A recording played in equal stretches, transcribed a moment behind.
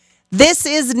This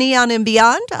is Neon and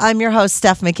Beyond. I'm your host,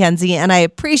 Steph McKenzie, and I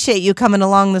appreciate you coming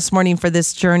along this morning for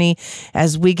this journey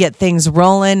as we get things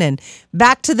rolling and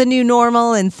back to the new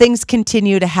normal and things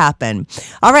continue to happen.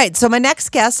 All right, so my next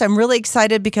guest, I'm really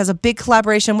excited because a big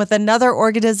collaboration with another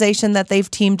organization that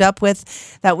they've teamed up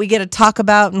with that we get to talk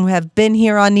about and have been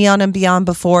here on Neon and Beyond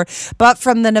before, but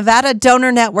from the Nevada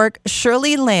Donor Network,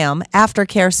 Shirley Lamb,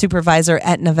 Aftercare Supervisor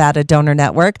at Nevada Donor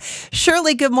Network.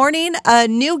 Shirley, good morning. A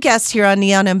new guest here on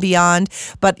Neon and Beyond.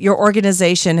 But your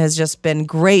organization has just been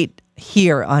great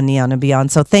here on Neon and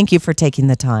Beyond. So thank you for taking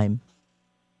the time.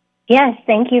 Yes,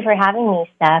 thank you for having me,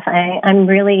 Steph. I'm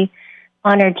really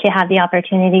honored to have the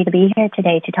opportunity to be here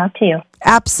today to talk to you.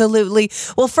 Absolutely.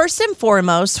 Well, first and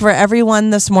foremost, for everyone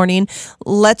this morning,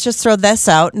 let's just throw this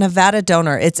out. Nevada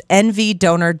Donor, it's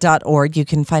nvdonor.org. You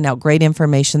can find out great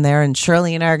information there. And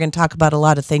Shirley and I are going to talk about a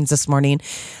lot of things this morning.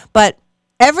 But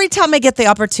every time I get the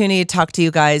opportunity to talk to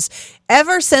you guys,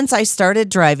 ever since I started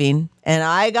driving and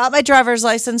I got my driver's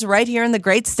license right here in the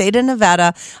great state of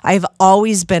Nevada, I've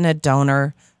always been a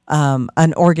donor,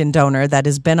 an organ donor that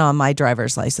has been on my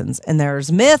driver's license. And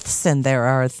there's myths and there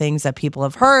are things that people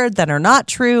have heard that are not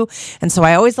true. And so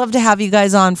I always love to have you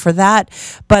guys on for that.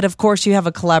 But of course, you have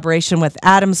a collaboration with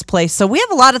Adam's Place. So we have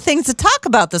a lot of things to talk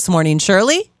about this morning,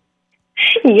 Shirley.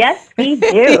 Yes, we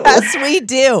do. Yes, we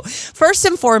do. First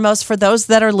and foremost, for those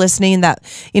that are listening that,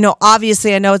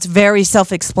 obviously I know it's very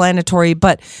self-explanatory,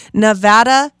 but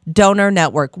Nevada Donor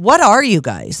Network, what are you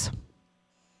guys?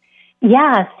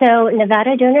 Yeah, so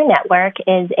Nevada Donor Network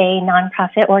is a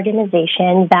nonprofit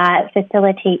organization that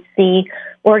facilitates the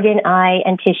organ, eye,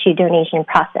 and tissue donation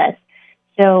process.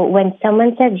 So when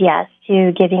someone says yes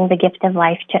to giving the gift of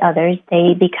life to others,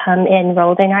 they become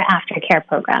enrolled in our aftercare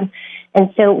program.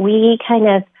 And so we kind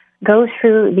of go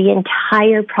through the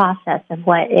entire process of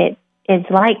what it is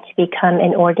like to become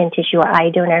an organ, tissue, or eye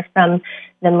donor from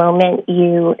the moment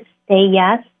you say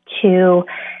yes to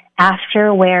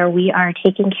after, where we are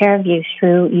taking care of you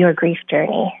through your grief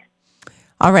journey.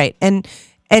 All right. And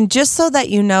just so that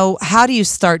you know, how do you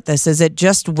start this? Is it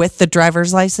just with the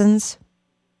driver's license?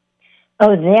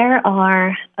 Oh, there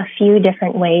are a few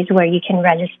different ways where you can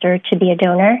register to be a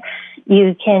donor.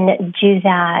 You can do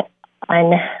that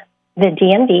on the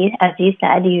DMV, as you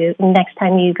said. Next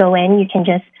time you go in, you can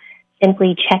just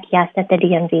simply check yes at the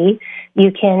DMV.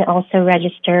 You can also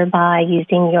register by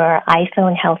using your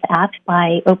iPhone health app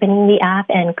by opening the app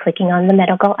and clicking on the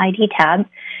medical ID tab.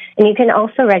 And you can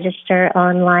also register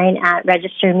online at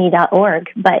registerme.org.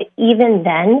 But even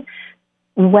then,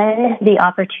 when the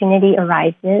opportunity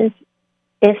arises,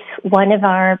 if one of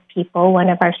our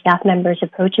staff members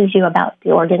approaches you about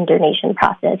the organ donation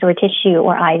process or tissue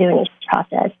or eye donation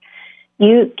process,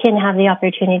 you can have the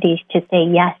opportunity to say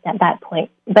yes at that point.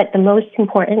 But the most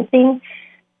important thing,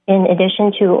 in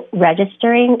addition to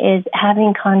registering, is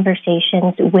having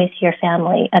conversations with your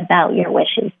family about your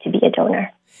wishes to be a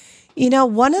donor.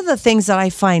 One of the things that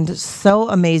I find so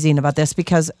amazing about this,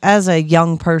 because as a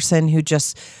young person who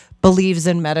just believes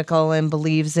in medical and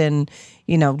believes in,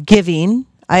 giving,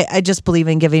 I just believe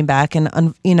in giving back. And,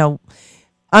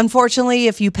 unfortunately,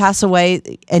 if you pass away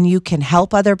and you can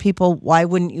help other people, why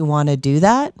wouldn't you want to do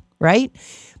that? Right?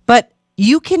 But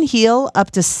you can heal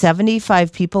up to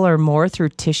 75 people or more through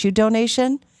tissue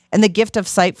donation and the gift of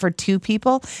sight for 2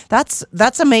 people.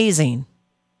 That's amazing.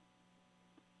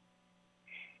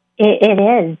 It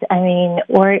is.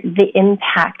 Or the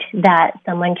impact that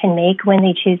someone can make when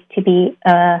they choose to be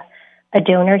a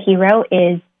donor hero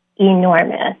is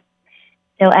enormous.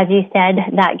 So as you said,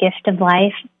 that gift of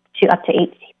life to up to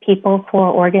 8 people for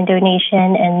organ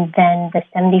donation, and then the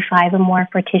 75 or more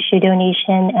for tissue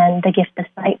donation, and the gift of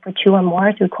sight for 2 or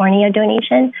more through cornea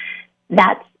donation,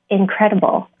 that's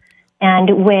incredible.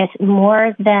 And with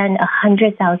more than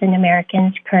 100,000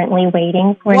 Americans currently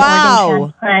waiting for an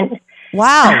organ transplant.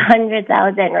 Wow.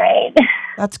 100,000, right?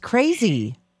 That's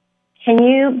crazy. Can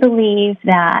you believe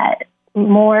that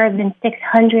more than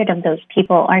 600 of those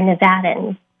people are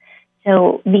Nevadans?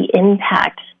 So the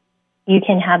impact you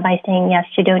can have by saying yes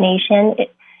to donation,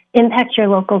 it impacts your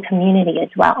local community as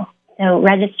well. So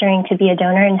registering to be a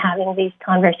donor and having these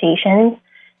conversations,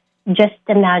 just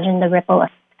imagine the ripple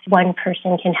effect one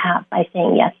person can have by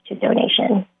saying yes to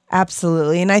donation.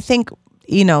 Absolutely. And I think,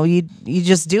 you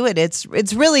just do it. It's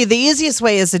really the easiest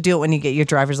way is to do it when you get your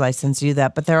driver's license, do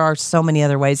that. But there are so many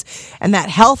other ways. And that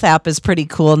health app is pretty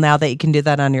cool now that you can do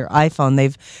that on your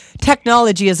iPhone.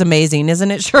 Technology is amazing,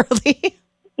 isn't it, Shirley?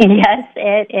 Yes,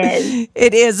 it is.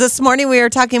 It is. This morning we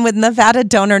are talking with Nevada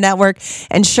Donor Network,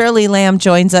 and Shirley Lamb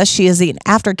joins us. She is the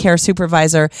aftercare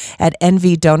supervisor at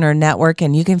NV Donor Network,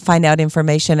 and you can find out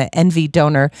information at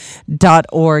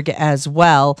nvdonor.org as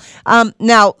well.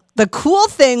 Now, the cool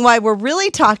thing why we're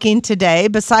really talking today,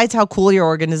 besides how cool your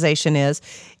organization is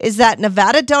that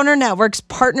Nevada Donor Network's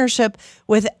partnership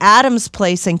with Adams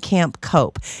Place and Camp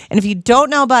Cope. And if you don't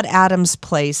know about Adams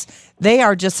Place, they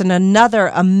are just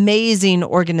another amazing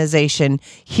organization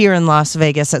here in Las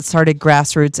Vegas that started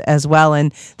grassroots as well.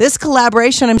 And this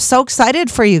collaboration, I'm so excited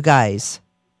for you guys.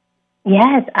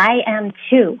 Yes, I am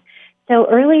too. So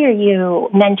earlier you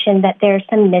mentioned that there are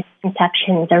some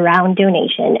misconceptions around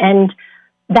donation, and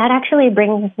that actually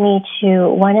brings me to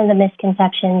one of the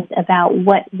misconceptions about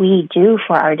what we do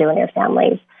for our donor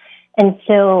families. And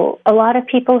so a lot of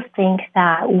people think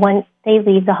that once they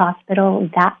leave the hospital,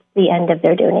 that's the end of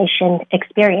their donation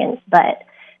experience, but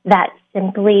that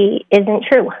simply isn't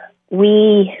true.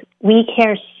 We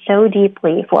care so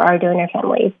deeply for our donor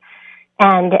families.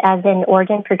 And as an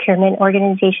organ procurement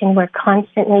organization, we're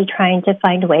constantly trying to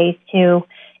find ways to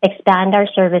expand our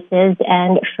services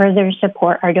and further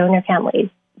support our donor families,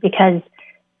 because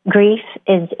grief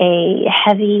is a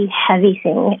heavy, heavy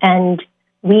thing, and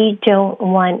we don't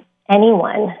want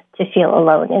anyone to feel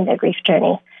alone in their grief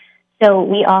journey. So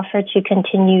we offer to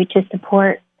continue to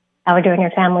support our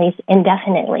donor families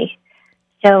indefinitely.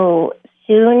 So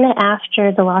soon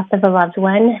after the loss of a loved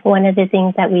one of the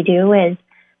things that we do is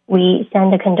we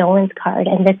send a condolence card,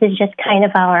 and this is just kind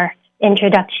of our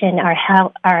introduction, our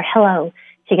hello,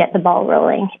 to get the ball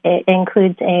rolling. It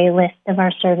includes a list of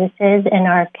our services and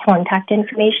our contact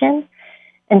information.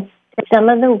 And some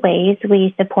of the ways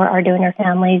we support our donor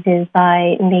families is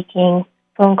by making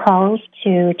phone calls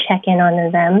to check in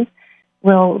on them.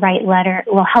 We'll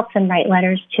help them write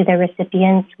letters to their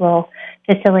recipients. We'll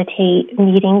facilitate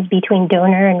meetings between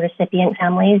donor and recipient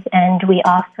families, and we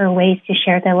offer ways to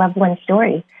share their loved one's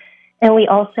story. And we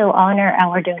also honor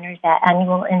our donors at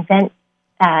annual events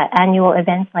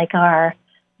like our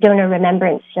donor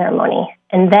remembrance ceremony.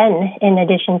 And then, in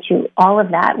addition to all of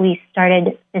that, we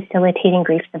started facilitating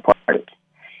grief support.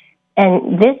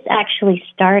 And this actually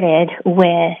started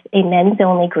with a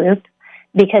men's-only group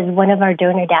because one of our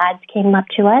donor dads came up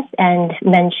to us and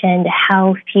mentioned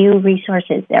how few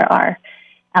resources there are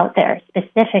out there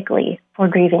specifically for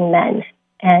grieving men.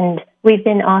 And we've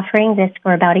been offering this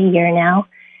for about a year now.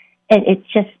 And it's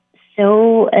just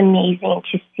so amazing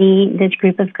to see this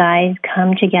group of guys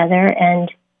come together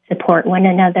and support one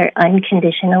another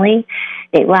unconditionally.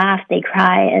 They laugh, they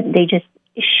cry, and they just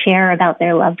share about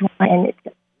their loved one, and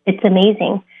it's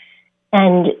amazing.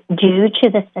 And due to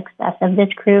the success of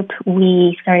this group,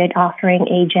 we started offering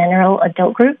a general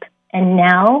adult group, and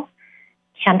now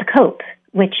Camp Cope,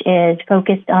 which is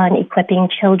focused on equipping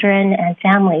children and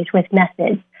families with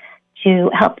methods to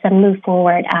help them move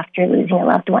forward after losing a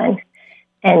loved one.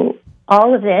 And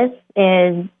all of this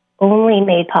is only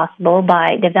made possible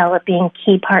by developing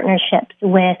key partnerships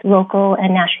with local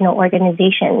and national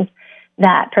organizations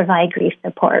that provide grief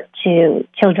support to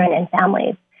children and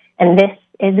families. And this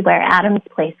is where Adams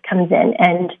Place comes in.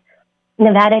 And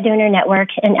Nevada Donor Network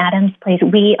and Adams Place,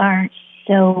 we are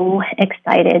so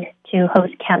excited to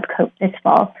host Camp Cope this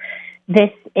fall.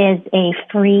 This is a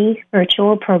free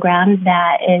virtual program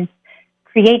that is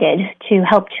created to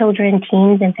help children,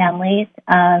 teens, and families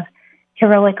of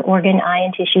heroic organ, eye,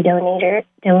 and tissue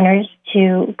donors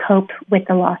to cope with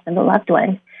the loss of a loved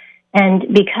one. And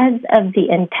because of the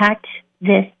impact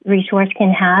this resource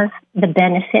can have, the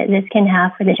benefit this can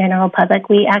have for the general public,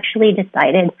 we actually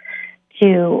decided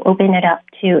to open it up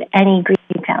to any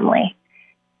grieving family.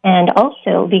 And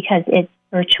also because it's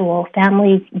virtual,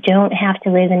 families don't have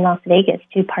to live in Las Vegas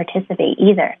to participate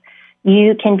either.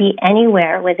 You can be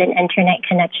anywhere with an internet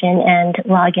connection and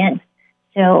log in.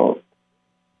 So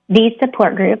these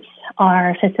support groups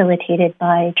are facilitated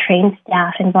by trained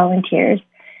staff and volunteers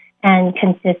and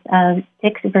consist of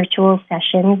 6 virtual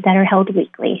sessions that are held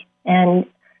weekly. And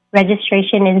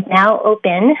registration is now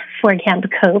open for Camp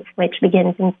Cope, which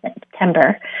begins in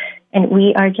September. And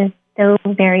we are just so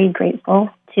very grateful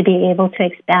to be able to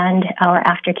expand our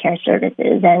aftercare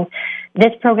services. And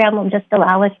this program will just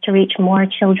allow us to reach more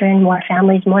children, more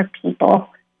families, more people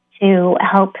to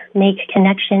help make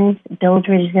connections, build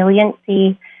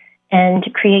resiliency, and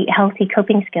create healthy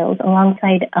coping skills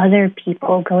alongside other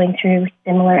people going through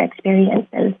similar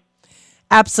experiences.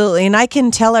 Absolutely. And I can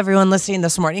tell everyone listening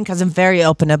this morning, because I'm very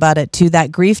open about it too,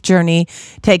 that grief journey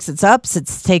takes its ups, it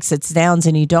takes its downs,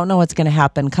 and you don't know what's going to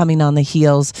happen coming on the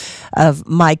heels of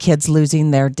my kids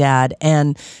losing their dad.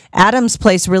 And Adam's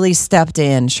Place really stepped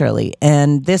in, Shirley.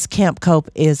 And this Camp Cope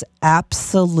is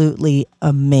absolutely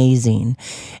amazing.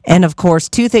 And of course,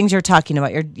 two things you're talking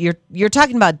about. You're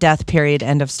talking about death, period,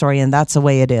 end of story, and that's the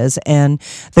way it is. And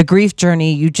the grief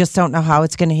journey, you just don't know how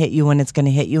it's going to hit you when it's going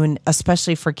to hit you, and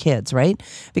especially for kids, right?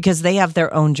 Because they have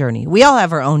their own journey. We all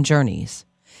have our own journeys.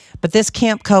 But this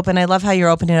Camp Cope, and I love how you're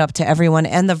opening it up to everyone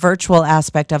and the virtual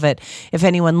aspect of it. If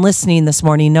anyone listening this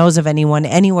morning knows of anyone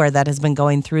anywhere that has been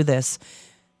going through this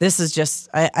is just,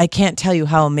 I can't tell you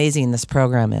how amazing this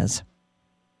program is.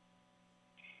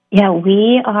 Yeah,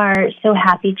 we are so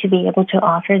happy to be able to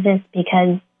offer this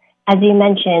because, as you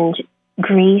mentioned,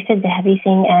 grief is a heavy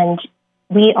thing, and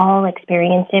we all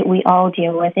experience it, we all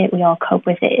deal with it, we all cope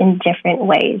with it in different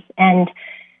ways. And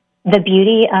the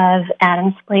beauty of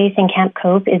Adam's Place and Camp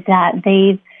Cope is that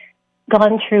they've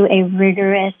gone through a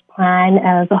rigorous plan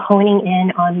of honing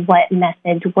in on what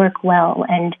methods work well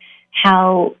and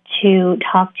how to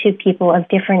talk to people of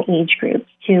different age groups,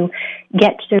 to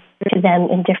get to them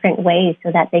in different ways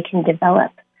so that they can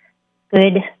develop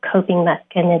good coping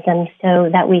mechanisms so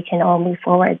that we can all move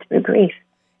forward through grief.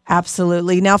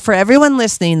 Absolutely. Now, for everyone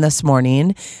listening this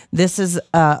morning, this is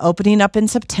opening up in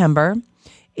September.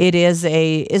 Is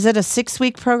it a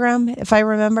 6-week program, if I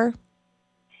remember?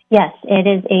 Yes, it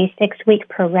is a 6-week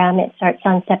program. It starts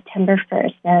on September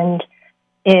 1st, and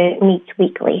it meets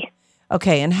weekly.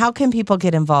 Okay, and how can people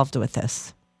get involved with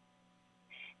this?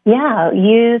 Yeah,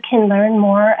 you can learn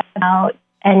more about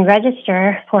and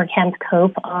register for Camp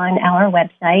Cope on our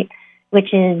website,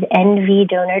 which is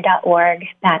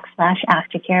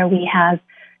nvdonor.org/aftercare. We have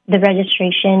the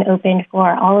registration open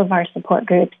for all of our support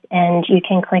groups, and you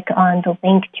can click on the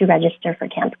link to register for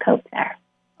Camp Cope there.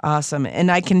 Awesome.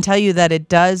 And I can tell you that it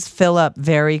does fill up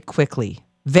very quickly.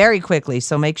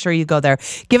 So make sure you go there.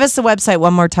 Give us the website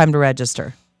one more time to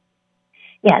register.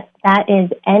 Yes, that is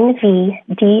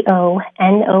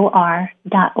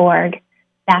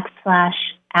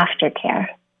nvdonor.org/aftercare.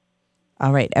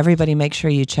 All right, everybody make sure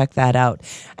you check that out.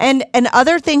 And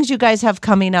other things you guys have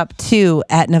coming up too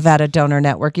at Nevada Donor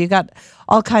Network. You got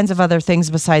all kinds of other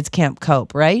things besides Camp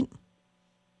Cope, right?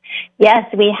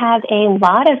 Yes, we have a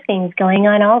lot of things going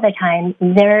on all the time.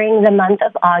 During the month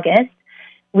of August,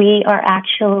 we are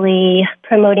actually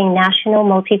promoting National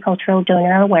Multicultural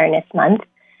Donor Awareness Month.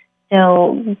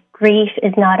 So grief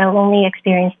is not only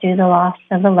experienced through the loss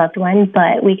of a loved one,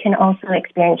 but we can also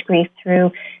experience grief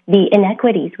through the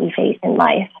inequities we face in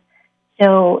life.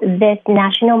 So this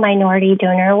National Minority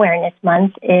Donor Awareness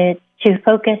Month is to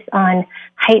focus on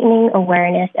heightening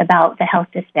awareness about the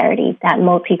health disparities that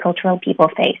multicultural people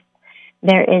face.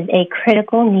 There is a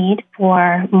critical need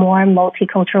for more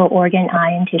multicultural organ,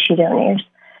 eye, and tissue donors.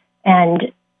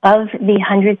 And of the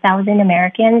 100,000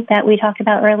 Americans that we talked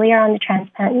about earlier on the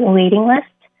transplant waiting list,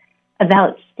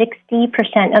 about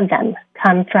 60% of them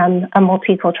come from a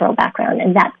multicultural background,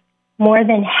 and that's more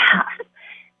than half.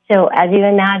 So as you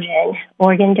imagine,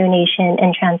 organ donation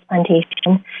and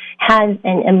transplantation has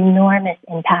an enormous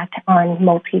impact on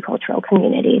multicultural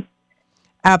communities.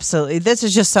 Absolutely. This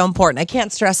is just so important. I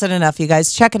can't stress it enough, you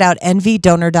guys. Check it out,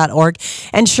 nvdonor.org.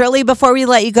 And Shirley, before we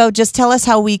let you go, just tell us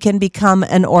how we can become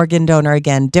an organ donor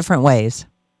again, different ways.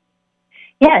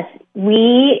 Yes,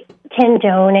 we can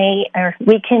donate, or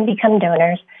we can become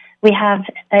donors. We have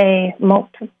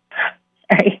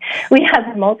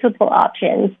multiple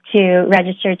options to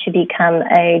register to become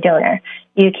a donor.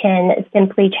 You can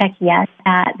simply check yes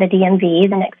at the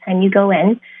DMV the next time you go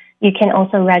in. You can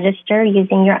also register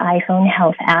using your iPhone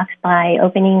Health app by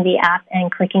opening the app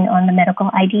and clicking on the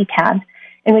Medical ID tab.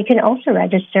 And we can also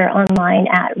register online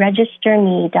at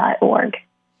registerme.org.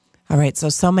 All right,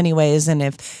 so many ways. And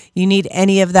if you need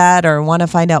any of that or want to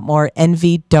find out more,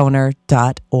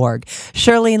 nvdonor.org.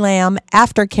 Shirley Lamb,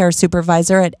 Aftercare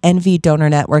Supervisor at NV Donor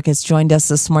Network, has joined us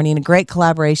this morning. A great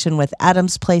collaboration with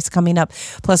Adam's Place coming up,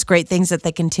 plus great things that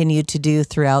they continue to do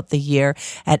throughout the year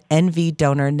at NV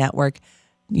Donor Network.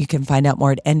 You can find out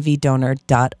more at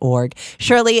nvdonor.org.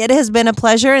 Shirley, it has been a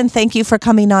pleasure, and thank you for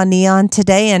coming on Neon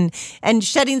today and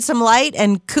shedding some light,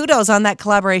 and kudos on that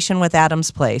collaboration with Adam's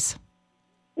Place.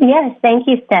 Yes, thank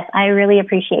you, Steph. I really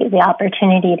appreciate the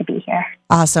opportunity to be here.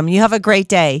 Awesome. You have a great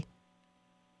day.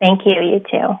 Thank you. You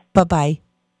too. Bye-bye.